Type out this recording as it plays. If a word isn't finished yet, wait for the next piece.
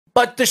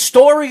But the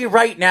story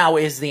right now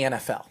is the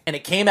NFL. And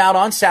it came out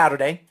on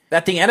Saturday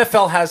that the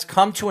NFL has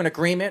come to an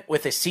agreement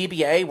with the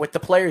CBA, with the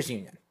Players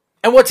Union.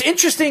 And what's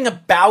interesting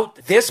about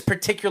this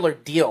particular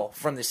deal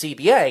from the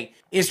CBA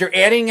is they're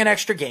adding an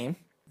extra game.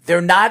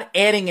 They're not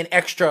adding an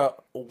extra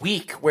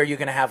week where you're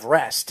going to have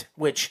rest,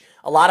 which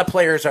a lot of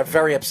players are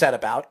very upset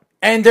about.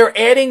 And they're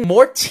adding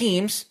more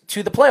teams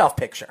to the playoff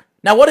picture.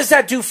 Now, what does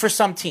that do for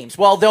some teams?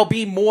 Well, there'll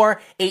be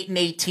more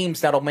 8-8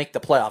 teams that'll make the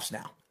playoffs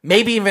now.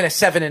 Maybe even a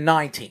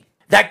 7-9 team.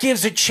 That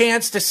gives a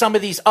chance to some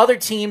of these other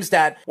teams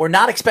that were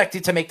not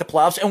expected to make the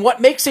playoffs. And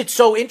what makes it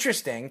so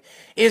interesting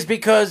is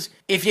because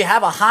if you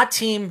have a hot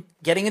team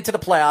getting into the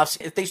playoffs,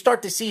 if they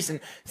start the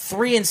season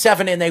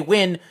 3-7 and they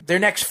win their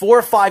next 4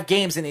 or 5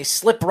 games and they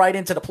slip right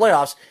into the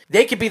playoffs,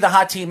 they could be the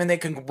hot team and they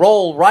can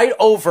roll right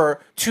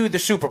over to the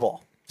Super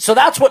Bowl. So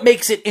that's what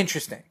makes it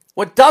interesting.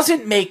 What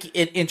doesn't make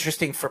it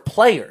interesting for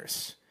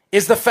players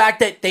is the fact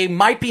that they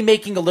might be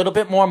making a little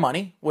bit more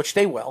money, which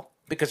they will,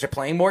 because they're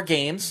playing more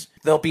games.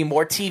 There'll be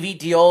more TV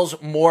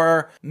deals,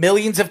 more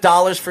millions of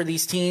dollars for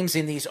these teams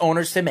and these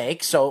owners to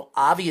make. So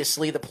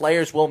obviously the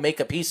players will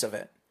make a piece of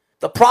it.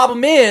 The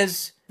problem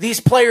is these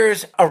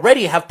players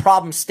already have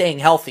problems staying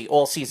healthy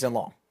all season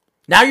long.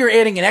 Now you're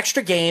adding an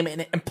extra game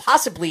and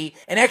possibly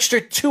an extra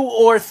 2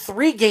 or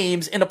 3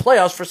 games in the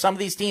playoffs for some of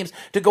these teams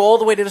to go all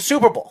the way to the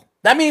Super Bowl.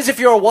 That means if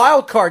you're a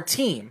wild card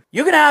team,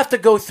 you're going to have to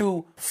go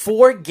through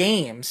 4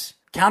 games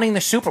counting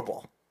the Super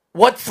Bowl.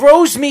 What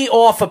throws me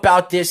off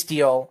about this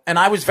deal, and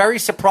I was very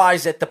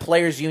surprised that the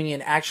Players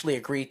Union actually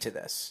agreed to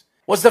this,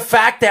 was the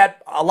fact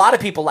that a lot of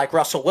people like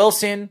Russell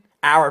Wilson,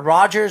 Aaron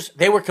Rodgers,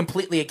 they were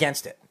completely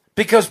against it.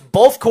 Because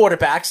both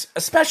quarterbacks,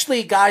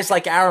 especially guys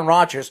like Aaron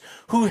Rodgers,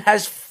 who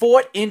has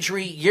fought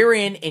injury year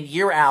in and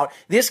year out,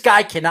 this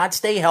guy cannot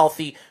stay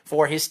healthy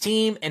for his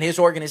team and his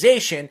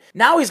organization.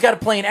 Now he's got to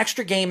play an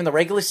extra game in the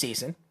regular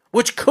season,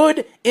 which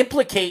could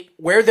implicate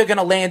where they're going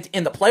to land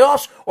in the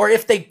playoffs or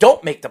if they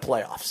don't make the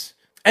playoffs.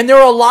 And there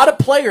are a lot of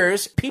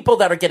players, people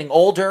that are getting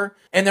older,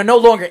 and they're no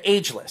longer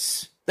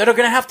ageless, that are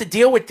going to have to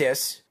deal with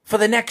this for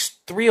the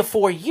next 3 or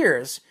 4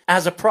 years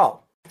as a pro.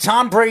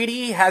 Tom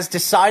Brady has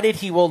decided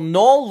he will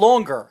no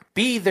longer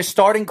be the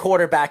starting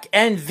quarterback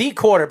and the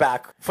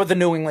quarterback for the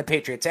New England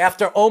Patriots.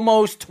 After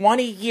almost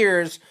 20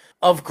 years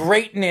of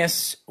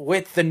greatness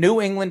with the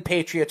New England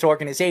Patriots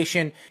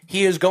organization,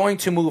 he is going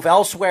to move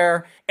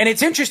elsewhere. And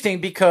it's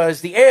interesting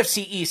because the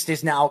AFC East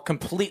is now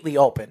completely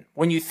open.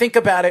 When you think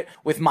about it,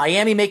 with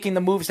Miami making the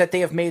moves that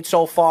they have made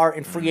so far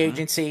in free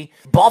agency,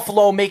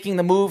 Buffalo making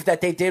the move that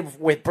they did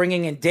with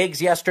bringing in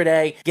Diggs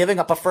yesterday, giving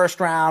up a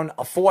first round,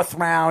 a 4th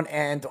round,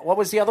 and what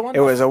was the other one? It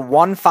was a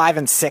 1, 5,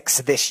 and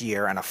 6 this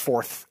year and a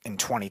 4th in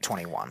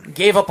 2021.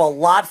 Gave up a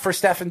lot for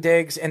Stefon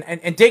Diggs,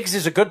 and Diggs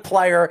is a good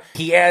player.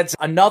 He adds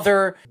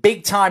another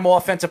big-time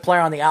offensive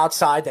player on the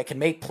outside that can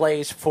make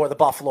plays for the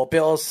Buffalo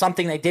Bills,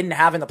 something they didn't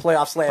have in the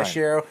playoffs last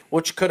year,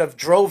 which could have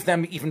drove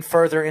them even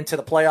further into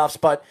the playoffs.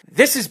 But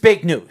this is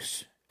big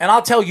news, and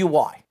I'll tell you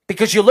why.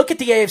 Because you look at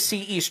the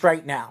AFC East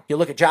right now, you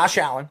look at Josh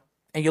Allen,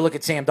 and you look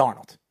at Sam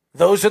Darnold.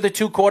 Those are the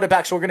 2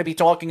 quarterbacks we're going to be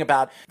talking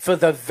about for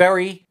the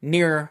very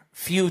near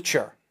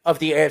future of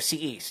the AFC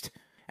East.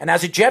 And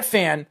as a Jet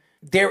fan,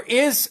 there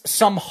is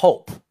some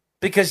hope,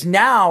 because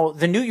now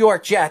the New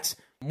York Jets,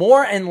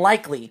 more than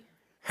likely,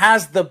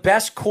 has the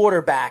best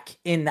quarterback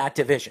in that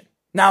division.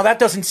 Now, that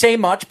doesn't say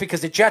much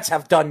because the Jets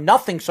have done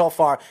nothing so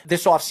far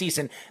this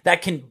offseason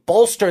that can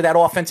bolster that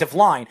offensive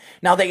line.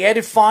 Now, they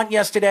added Font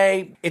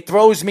yesterday. It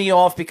throws me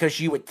off because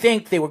you would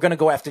think they were going to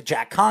go after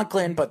Jack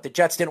Conklin, but the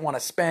Jets didn't want to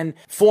spend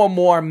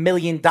 $4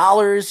 million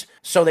more.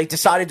 So they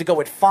decided to go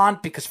with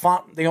Font because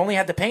Font, they only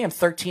had to pay him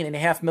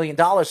 $13.5 million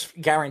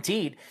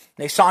guaranteed.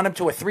 They signed him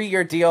to a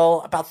 3-year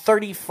deal, about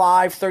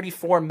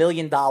 $34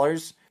 million.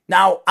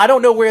 Now, I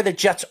don't know where the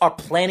Jets are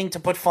planning to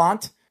put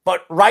Font.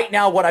 But right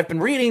now, what I've been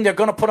reading, they're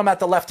going to put him at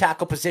the left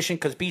tackle position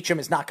because Beachum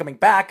is not coming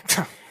back.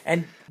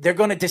 And they're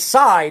going to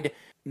decide,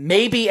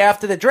 maybe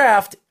after the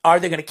draft, are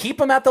they going to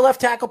keep him at the left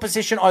tackle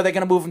position or are they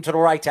going to move him to the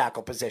right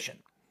tackle position?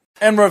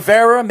 And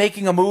Rivera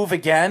making a move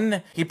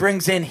again. He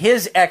brings in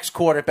his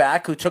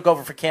ex-quarterback who took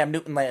over for Cam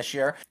Newton last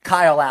year,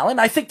 Kyle Allen.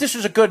 I think this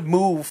was a good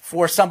move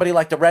for somebody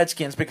like the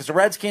Redskins because the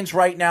Redskins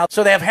right now,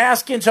 so they have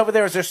Haskins over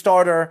there as their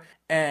starter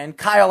and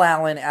Kyle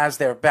Allen as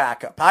their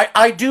backup.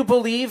 I do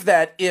believe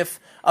that if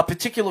a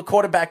particular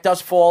quarterback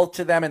does fall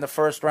to them in the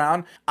first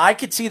round, I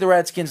could see the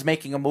Redskins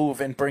making a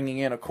move and bringing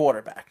in a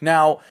quarterback.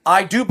 Now,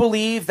 I do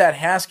believe that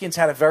Haskins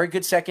had a very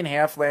good second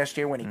half last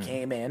year when he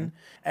came in,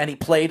 and he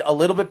played a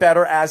little bit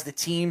better as the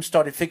team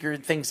started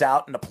figuring things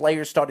out and the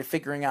players started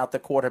figuring out the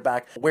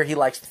quarterback, where he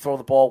likes to throw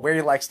the ball, where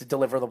he likes to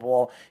deliver the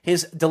ball,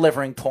 his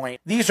delivering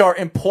point. These are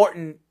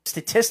important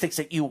statistics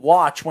that you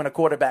watch when a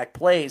quarterback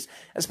plays,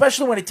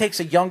 especially when it takes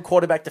a young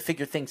quarterback to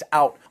figure things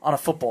out on a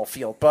football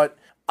field. But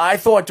I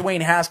thought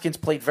Dwayne Haskins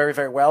played very,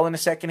 very well in the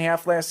second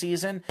half last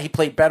season. He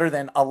played better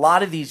than a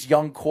lot of these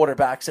young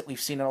quarterbacks that we've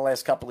seen in the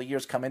last couple of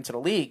years come into the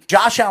league.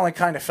 Josh Allen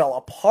kind of fell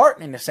apart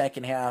in the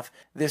second half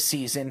this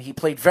season. He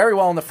played very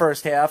well in the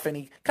first half, and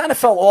he kind of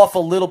fell off a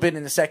little bit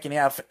in the second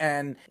half,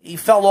 and he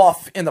fell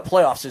off in the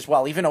playoffs as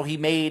well. Even though he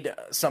made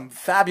some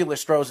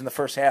fabulous throws in the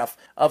first half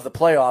of the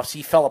playoffs,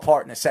 he fell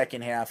apart in the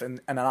second half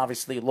and then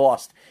obviously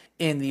lost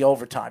in the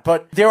overtime.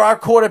 But there are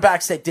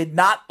quarterbacks that did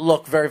not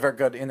look very, very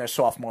good in their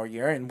sophomore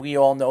year, and we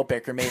all know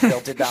Baker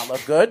Mayfield did not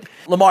look good.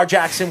 Lamar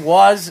Jackson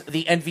was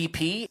the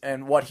MVP,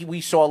 and what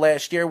we saw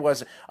last year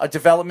was a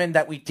development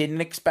that we didn't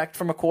expect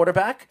from a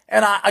quarterback.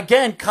 And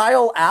again,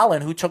 Kyle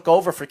Allen, who took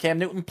over for Cam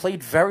Newton,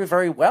 played very,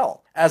 very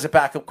well as a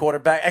backup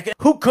quarterback,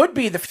 who could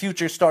be the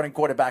future starting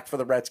quarterback for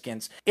the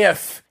Redskins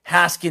if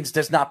Haskins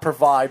does not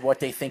provide what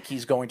they think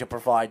he's going to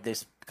provide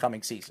this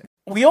coming season.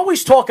 We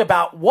always talk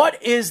about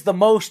what is the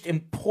most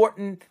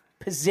important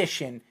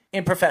position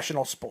in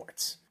professional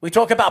sports. We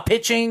talk about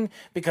pitching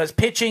because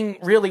pitching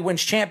really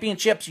wins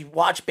championships. You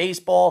watch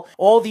baseball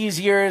all these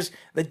years,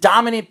 the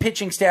dominant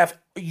pitching staff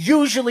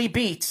usually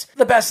beats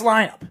the best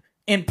lineup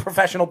in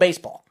professional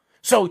baseball.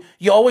 So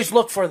you always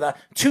look for the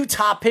two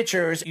top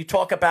pitchers. You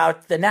talk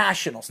about the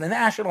Nationals. The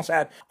Nationals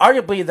had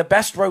arguably the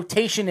best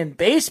rotation in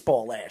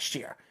baseball last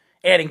year,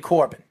 adding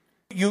Corbin.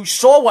 You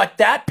saw what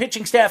that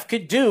pitching staff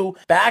could do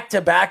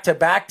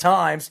back-to-back-to-back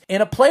times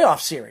in a playoff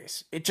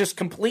series. It's just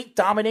complete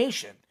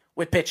domination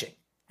with pitching.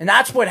 And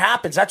that's what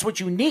happens. That's what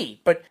you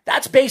need. But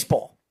that's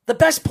baseball. The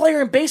best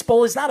player in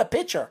baseball is not a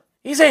pitcher.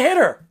 He's a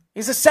hitter.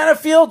 He's a center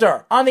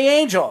fielder on the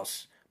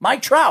Angels.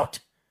 Mike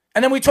Trout.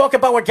 And then we talk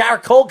about what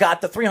Garrett Cole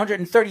got, the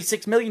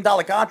 $336 million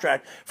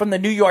contract from the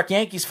New York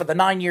Yankees for the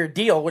 9-year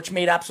deal, which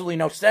made absolutely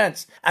no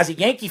sense as a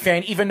Yankee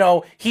fan, even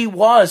though he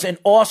was an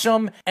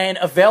awesome and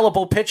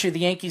available pitcher the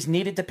Yankees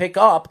needed to pick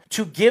up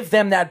to give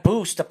them that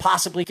boost to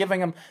possibly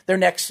giving them their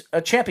next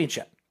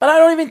championship. But I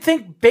don't even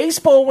think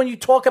baseball, when you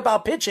talk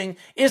about pitching,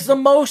 is the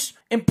most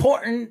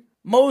important,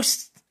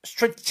 most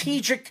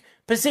strategic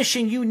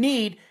position you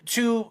need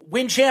to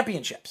win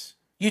championships.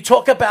 You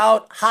talk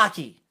about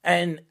hockey.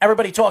 And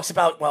everybody talks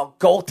about, well,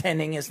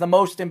 goaltending is the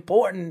most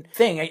important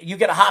thing. You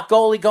get a hot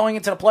goalie going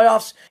into the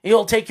playoffs,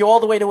 he'll take you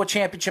all the way to a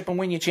championship and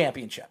win you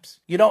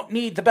championships. You don't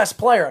need the best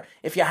player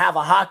if you have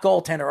a hot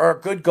goaltender or a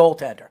good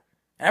goaltender.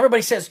 And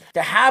everybody says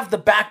to have the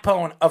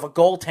backbone of a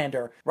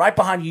goaltender right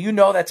behind you, you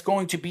know that's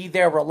going to be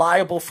there,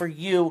 reliable for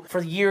you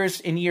for years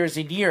and years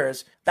and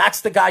years.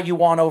 That's the guy you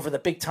want over the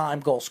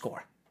big-time goal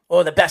scorer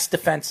or the best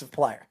defensive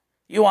player.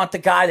 You want the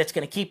guy that's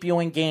going to keep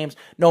you in games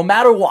no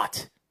matter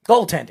what.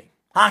 Goaltending,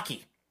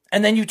 hockey.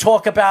 And then you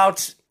talk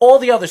about all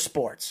the other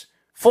sports,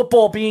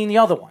 football being the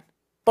other one.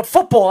 But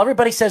football,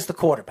 everybody says the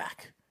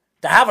quarterback.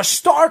 To have a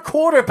star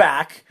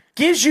quarterback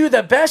gives you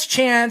the best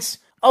chance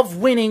of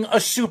winning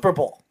a Super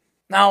Bowl.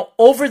 Now,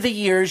 over the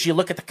years, you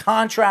look at the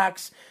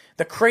contracts,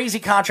 the crazy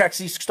contracts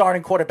these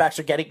starting quarterbacks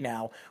are getting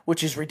now,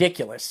 which is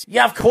ridiculous.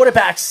 You have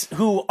quarterbacks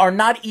who are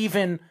not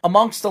even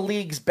amongst the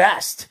league's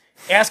best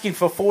asking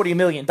for $40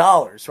 million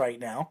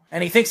right now,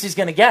 and he thinks he's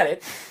going to get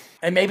it.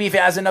 And maybe if he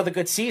has another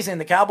good season,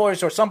 the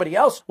Cowboys or somebody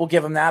else will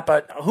give him that,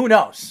 but who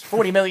knows?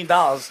 $40 million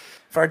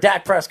for a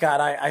Dak Prescott,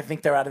 I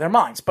think they're out of their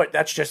minds, but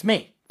that's just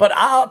me. But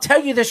I'll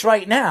tell you this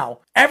right now.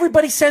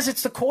 Everybody says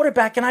it's the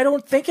quarterback, and I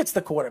don't think it's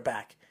the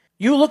quarterback.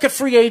 You look at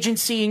free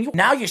agency, and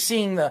now you're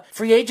seeing the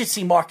free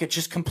agency market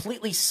just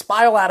completely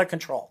spiral out of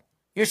control.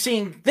 You're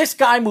seeing this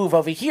guy move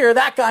over here,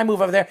 that guy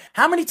move over there.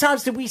 How many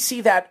times did we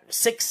see that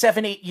 6,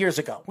 7, 8 years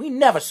ago? We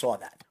never saw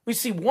that. We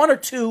see one or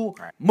two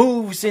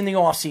moves in the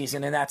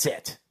offseason, and that's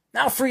it.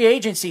 Now free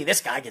agency,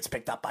 this guy gets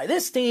picked up by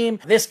this team,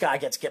 this guy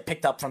gets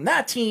picked up from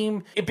that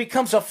team. It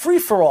becomes a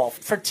free-for-all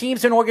for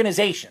teams and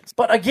organizations.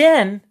 But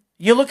again,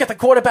 you look at the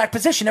quarterback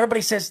position, everybody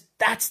says,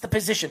 that's the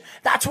position.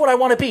 That's what I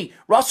want to be.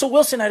 Russell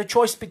Wilson had a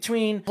choice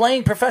between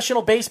playing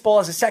professional baseball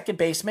as a second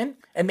baseman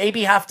and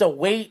maybe have to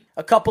wait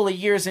a couple of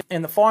years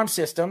in the farm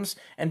systems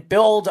and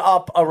build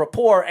up a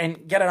rapport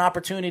and get an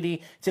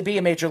opportunity to be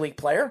a major league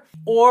player,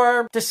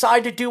 or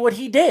decide to do what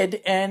he did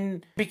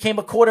and became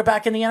a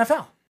quarterback in the NFL.